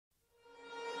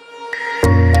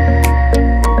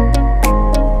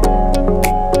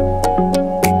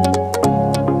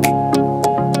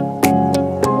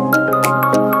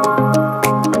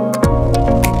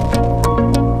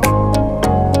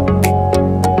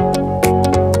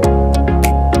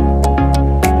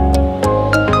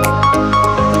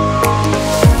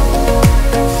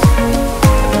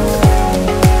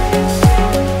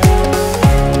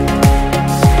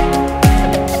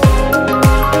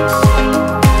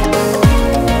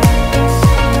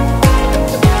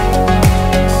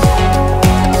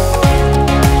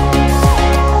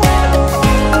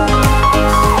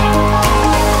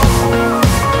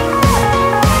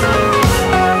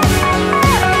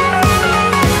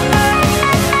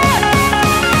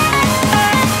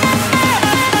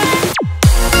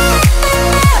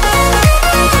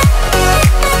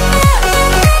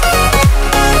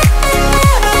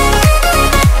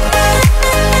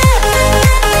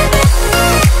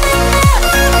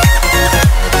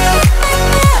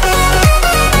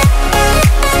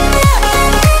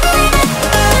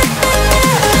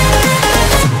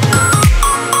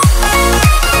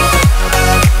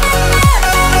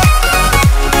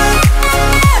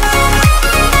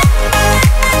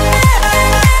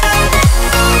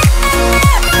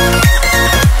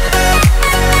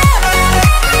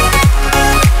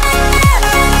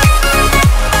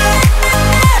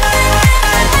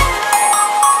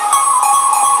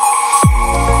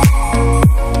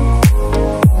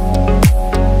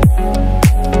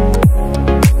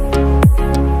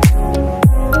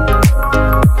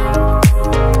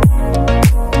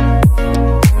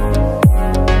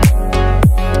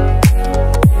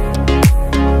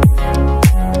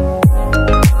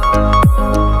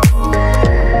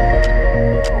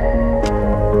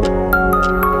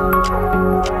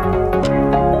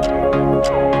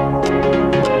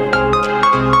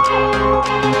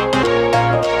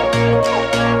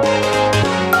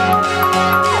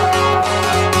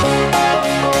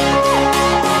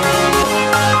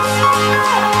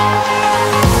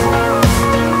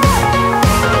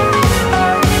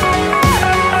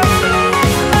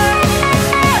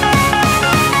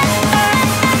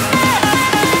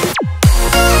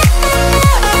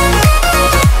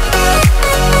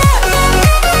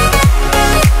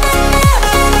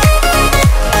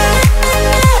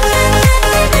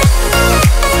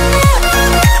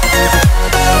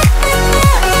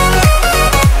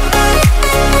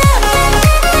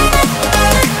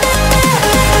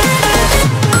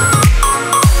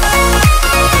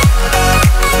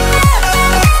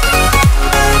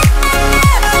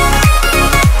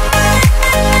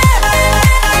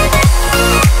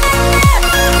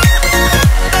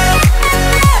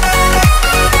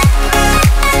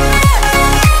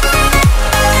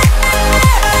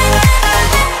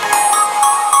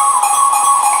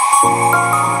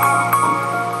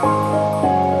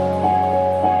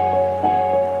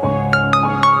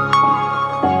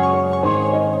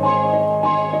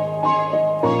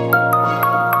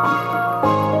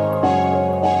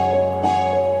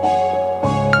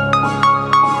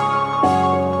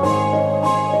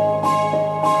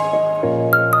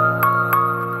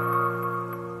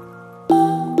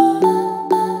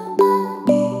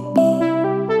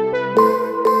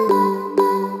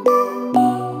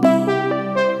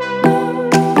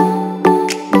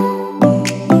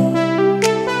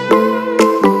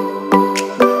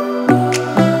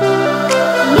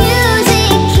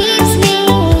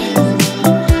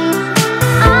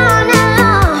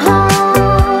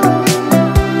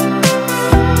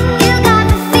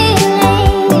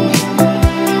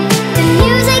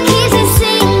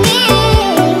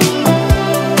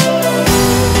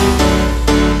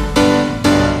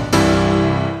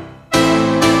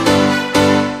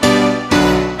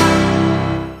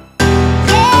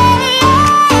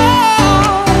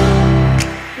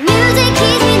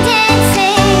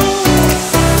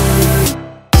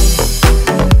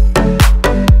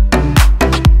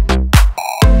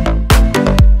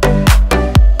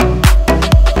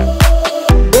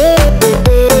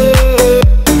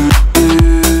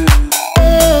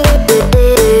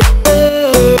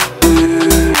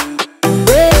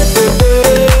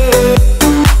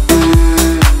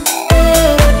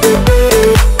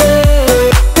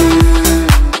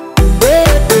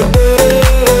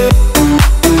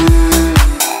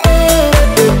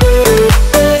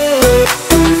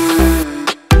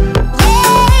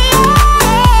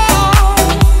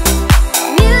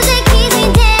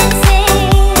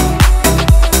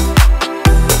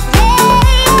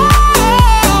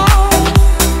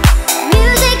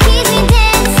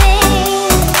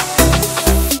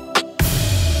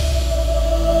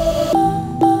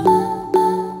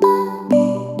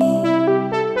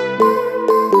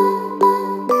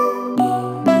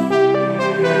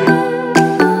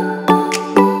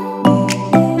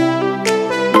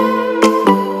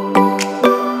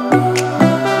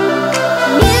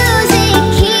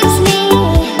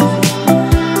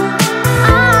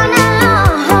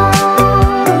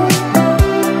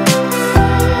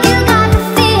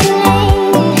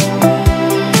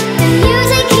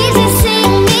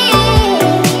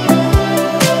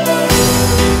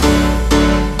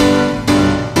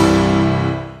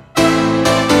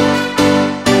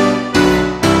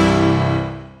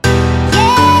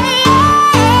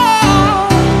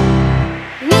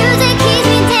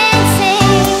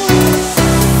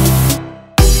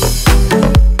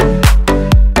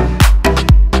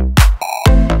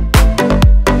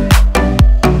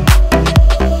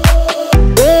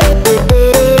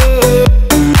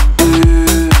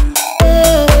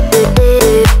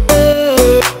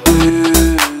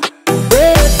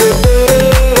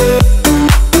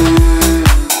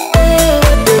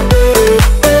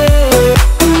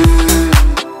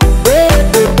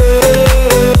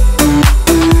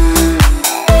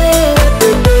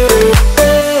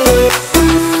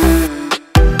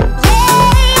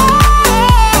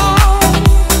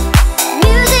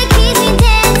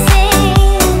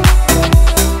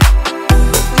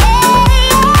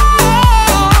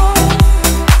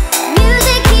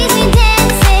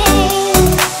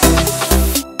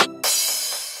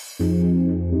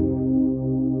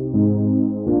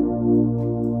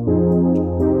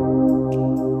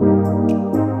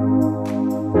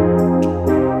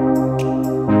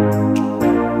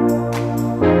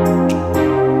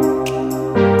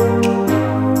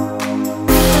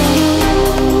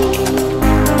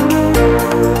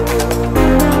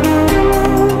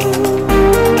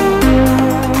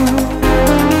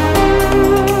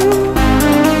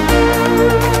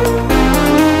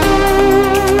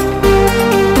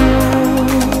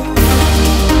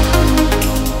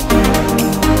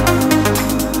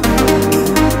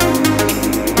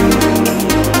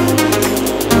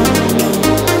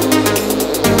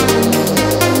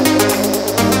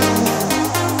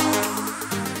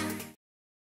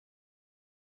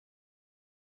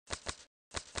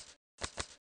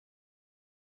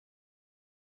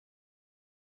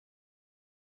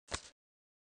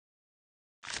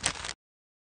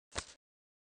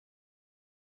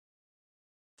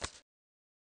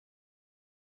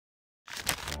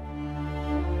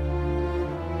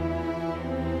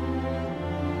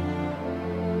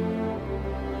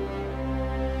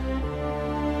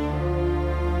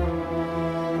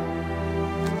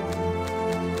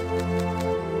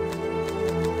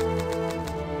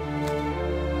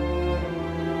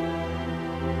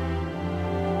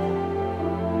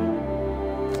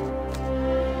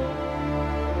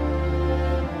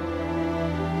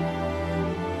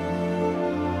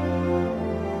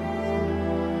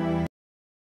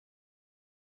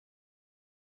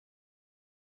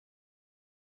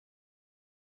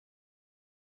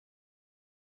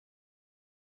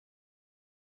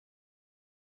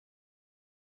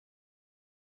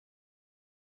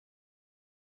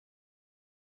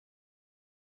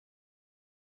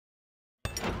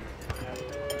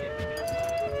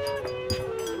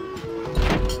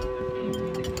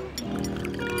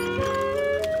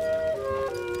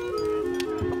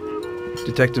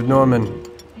Detective Norman,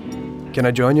 can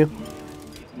I join you?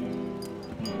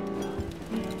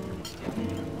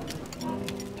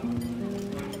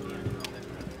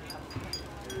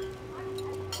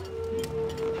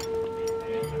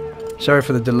 Sorry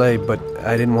for the delay, but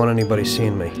I didn't want anybody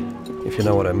seeing me, if you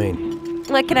know what I mean.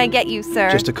 What can I get you, sir?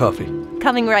 Just a coffee.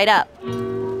 Coming right up.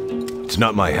 It's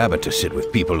not my habit to sit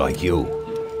with people like you.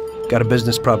 Got a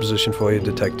business proposition for you,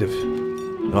 Detective.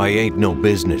 I ain't no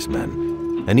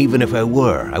businessman. And even if I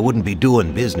were, I wouldn't be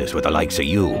doing business with the likes of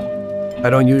you. I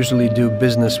don't usually do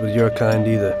business with your kind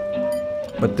either.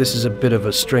 But this is a bit of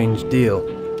a strange deal.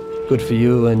 Good for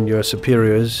you and your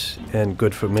superiors, and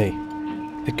good for me.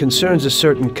 It concerns a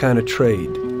certain kind of trade.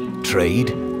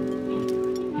 Trade?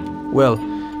 Well,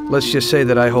 let's just say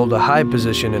that I hold a high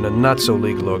position in a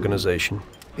not-so-legal organization.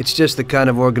 It's just the kind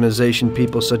of organization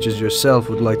people such as yourself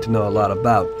would like to know a lot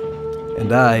about.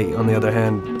 And I, on the other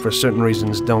hand, for certain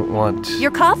reasons don't want...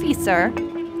 Your coffee, sir.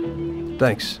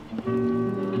 Thanks.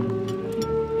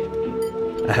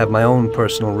 I have my own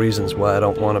personal reasons why I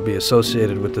don't want to be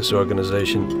associated with this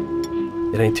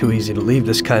organization. It ain't too easy to leave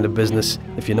this kind of business,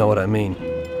 if you know what I mean.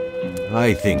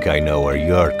 I think I know where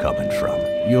you're coming from.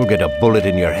 You'll get a bullet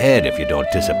in your head if you don't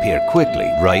disappear quickly,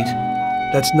 right?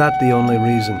 That's not the only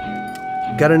reason.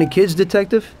 Got any kids,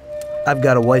 Detective? I've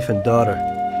got a wife and daughter.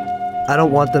 I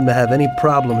don't want them to have any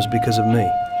problems because of me.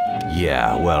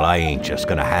 Yeah, well, I ain't just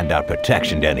gonna hand out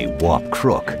protection to any wop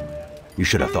crook. You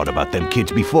should have thought about them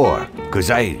kids before, 'cause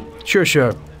I...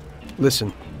 Sure.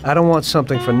 Listen, I don't want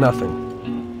something for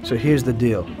nothing. So here's the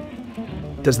deal.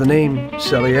 Does the name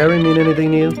Salieri mean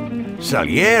anything to you?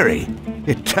 Salieri?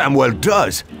 It damn well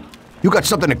does. You got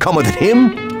something in common with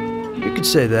him? You could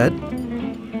say that.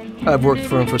 I've worked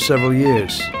for him for several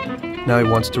years. Now he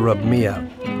wants to rub me out.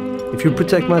 If you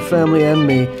protect my family and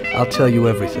me, I'll tell you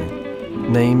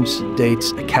everything. Names,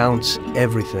 dates, accounts,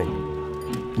 everything.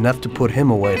 Enough to put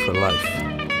him away for life.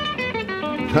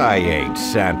 I ain't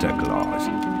Santa Claus.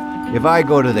 If I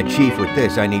go to the chief with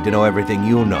this, I need to know everything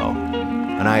you know.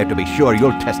 And I have to be sure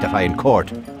you'll testify in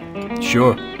court.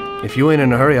 Sure. If you ain't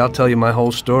in a hurry, I'll tell you my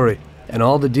whole story. And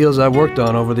all the deals I've worked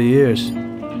on over the years.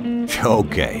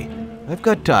 Okay. I've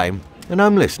got time, and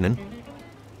I'm listening.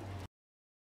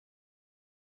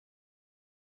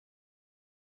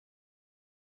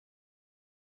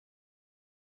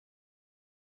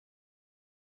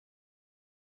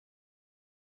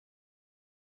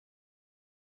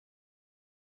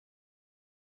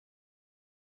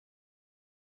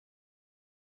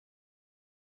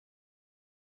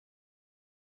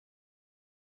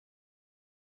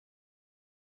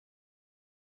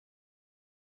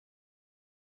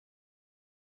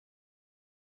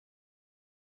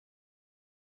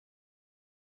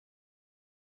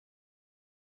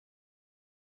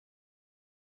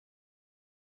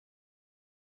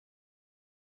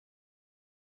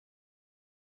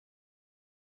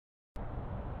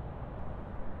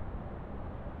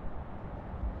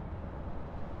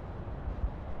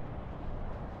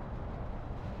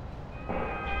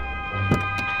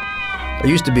 I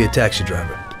used to be a taxi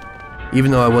driver. Even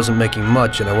though I wasn't making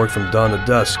much and I worked from dawn to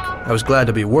dusk, I was glad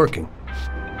to be working.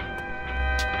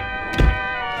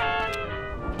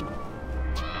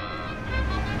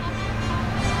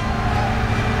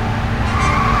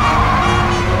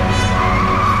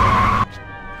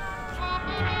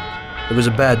 It was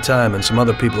a bad time and some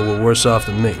other people were worse off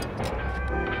than me.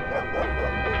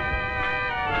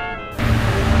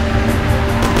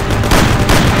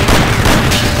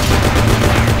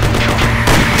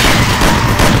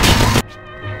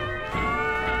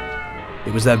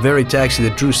 It was that very taxi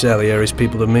that drew Salieri's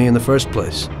people to me in the first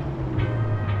place.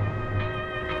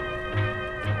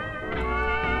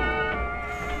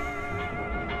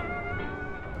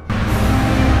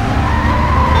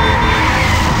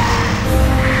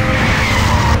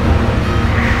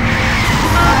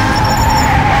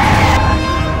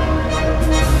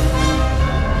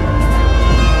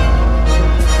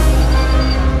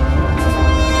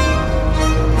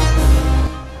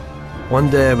 One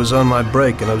day I was on my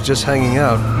break and I was just hanging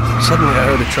out. Suddenly I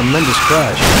heard a tremendous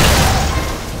crash.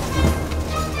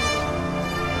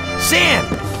 Sam!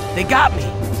 They got me!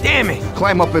 Damn it!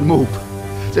 Climb up and move.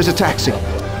 There's a taxi.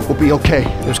 We'll be okay.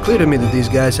 It was clear to me that these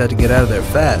guys had to get out of there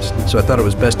fast, so I thought it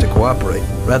was best to cooperate,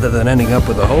 rather than ending up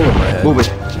with a hole in my head. Move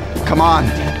it. Come on.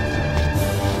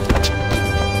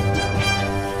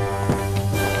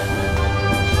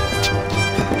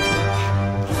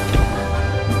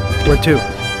 Where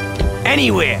to?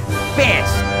 Anywhere!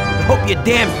 Fast! I hope you're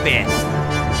damn fast.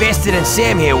 Faster than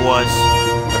Sam here was.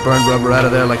 I burned rubber out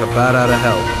of there like a bat out of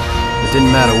hell. It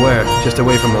didn't matter where, just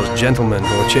away from those gentlemen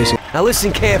who were chasing. Now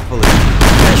listen carefully.